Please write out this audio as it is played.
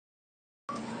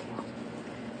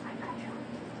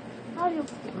you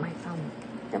bite my thumb?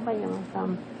 You're biting my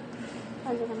thumb.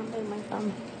 Are you gonna bite my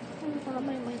thumb? Are you gonna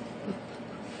bite my thumb?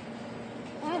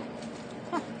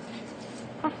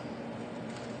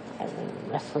 I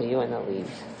wrestle you in the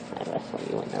leaves. I wrestle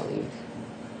you in the leaves.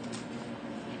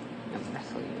 I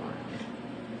wrestle you around.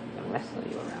 I wrestle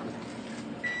you around.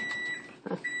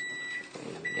 I'm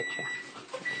gonna get you.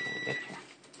 I'm gonna get you.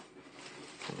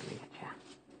 I'm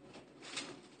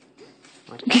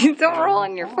gonna get you. Don't roll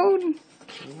on your food.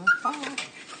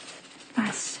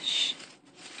 Shh.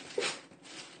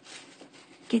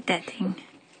 Get that thing.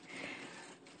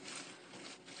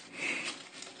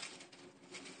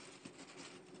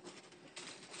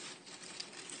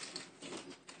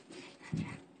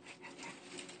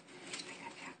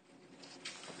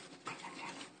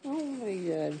 Oh my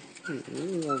god.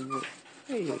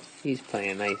 He's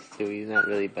playing nice too. He's not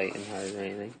really biting hard or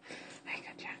anything. I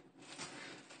got you.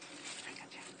 I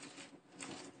got you.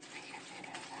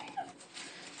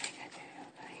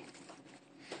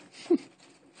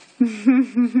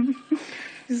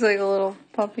 He's like a little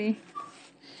puppy.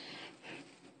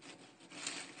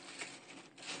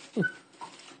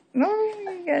 No,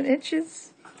 you got itches.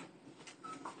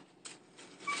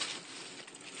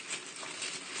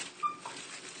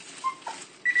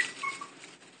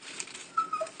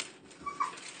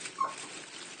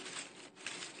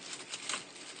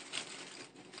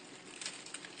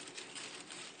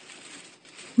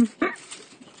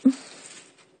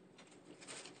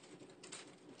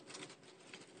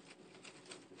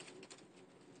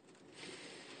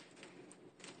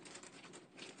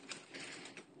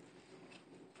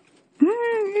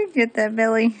 You get that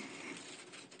belly.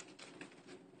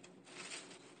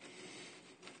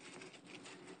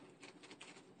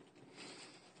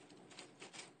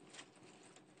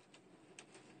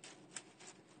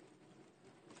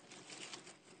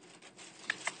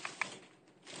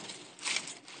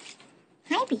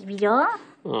 Hi, baby doll.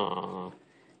 Aww.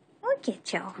 Look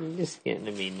at you. You're just getting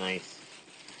to be nice.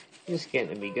 You're just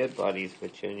getting to be good buddies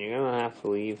with you, and you're gonna have to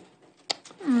leave.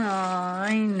 Aw,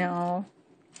 I know.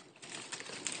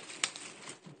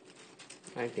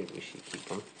 I think we should keep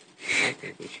him. I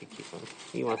think we should keep him.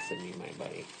 He wants to be my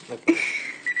buddy. Look at him.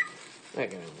 Look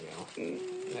at him go. Look at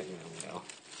him go.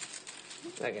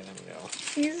 Look at him go.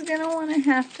 He's gonna want to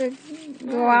have to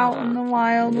go out in the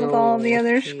wild with all the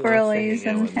other squirrelies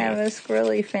and have a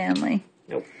squirrely family.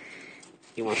 Nope.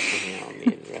 He wants to hang out with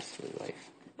me the rest of his life.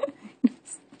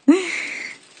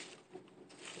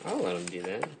 I'll let him do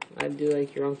that. I'd do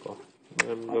like your uncle. Let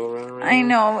him go around. I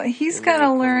know. He's got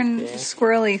to learn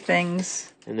squirrely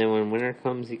things. And then when winter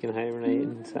comes, he can hibernate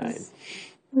inside.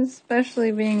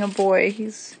 Especially being a boy,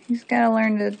 he's got to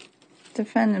learn to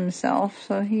defend himself.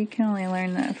 So he can only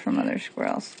learn that from other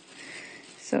squirrels.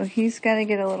 So he's got to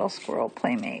get a little squirrel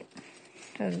playmate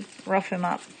to rough him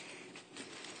up.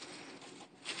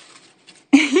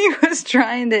 He was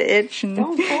trying to itch and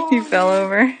he fell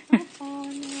over.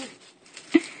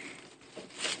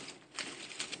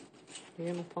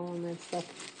 You're gonna fall in that stuff.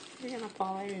 You're gonna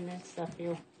fall right in that stuff,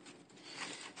 you.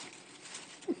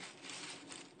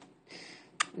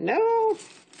 No!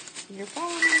 You're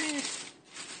falling in there.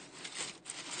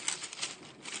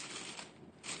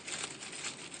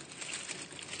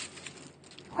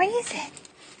 What is it?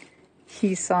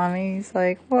 He saw me. He's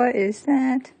like, what is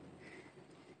that?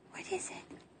 What is it?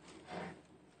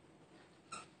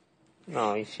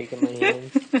 No, he's shaking my hand.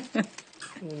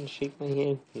 He's gonna shake my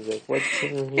hand. He's like, what's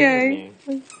in her hand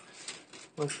there?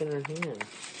 What's in her hand?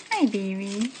 Hi,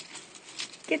 baby.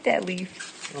 Get that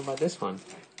leaf. What about this one?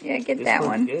 Yeah, get this that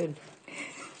one. Good.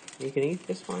 You can eat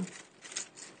this one.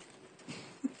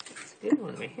 It's a good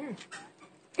one right here.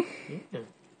 Yeah.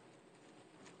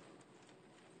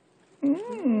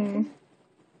 Mmm.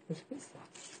 That's good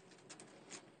stuff.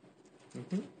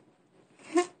 Mm-hmm.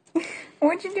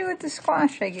 What'd you do with the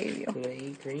squash I gave you? Did I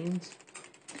eat greens?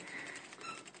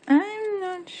 I'm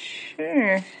not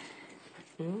sure.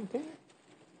 Okay.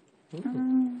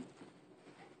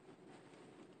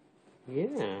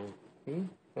 Yeah. See?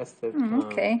 That's the...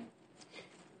 okay.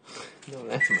 No,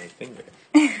 that's my finger.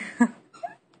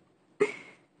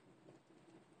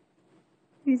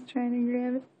 He's trying to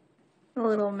grab it. A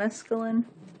little mescaline.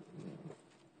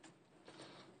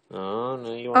 Oh,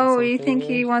 no, you want something you think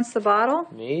there? he wants the bottle?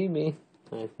 Maybe.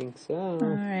 I think so. All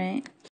right.